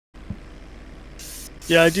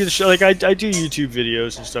Yeah, I do the show. Like I do YouTube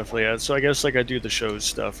videos and stuff like that. So I guess like I do the show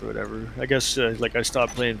stuff or whatever. I guess like I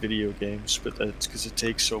stopped playing video games, but that's because it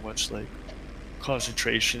takes so much like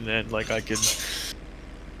concentration and like I can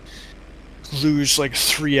lose like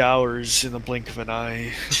 3 hours in the blink of an eye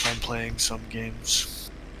if I'm playing some games.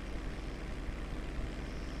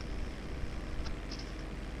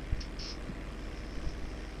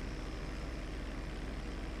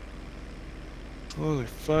 Holy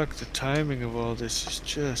fuck, the timing of all this is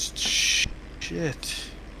just shit.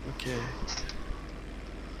 Okay.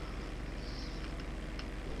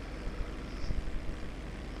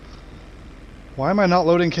 Why am I not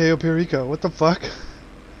loading KO Perico? What the fuck?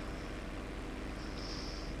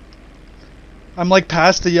 I'm like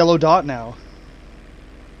past the yellow dot now.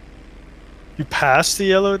 You passed the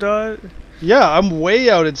yellow dot? Yeah, I'm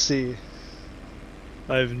way out at sea.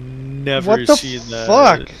 I've never What the seen that.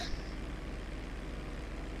 fuck?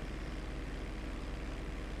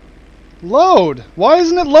 Load! Why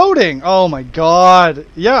isn't it loading? Oh my god.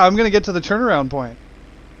 Yeah, I'm gonna get to the turnaround point.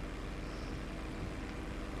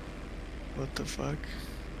 What the fuck?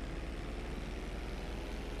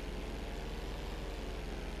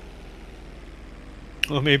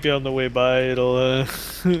 Well, maybe on the way by it'll,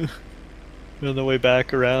 on the way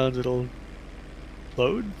back around it'll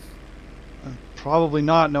load? Probably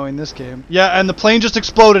not, knowing this game. Yeah, and the plane just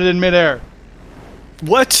exploded in midair.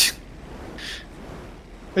 What?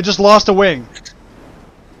 It just lost a wing.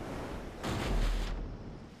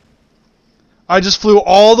 I just flew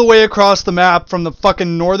all the way across the map from the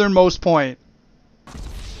fucking northernmost point.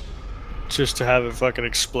 Just to have it fucking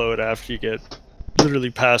explode after you get literally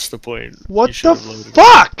past the point. What the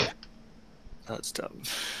fuck? That's dumb.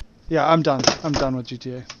 Yeah, I'm done. I'm done with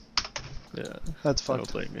GTA. Yeah. That's I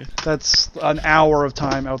fucked. don't blame you. That's an hour of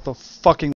time out the fucking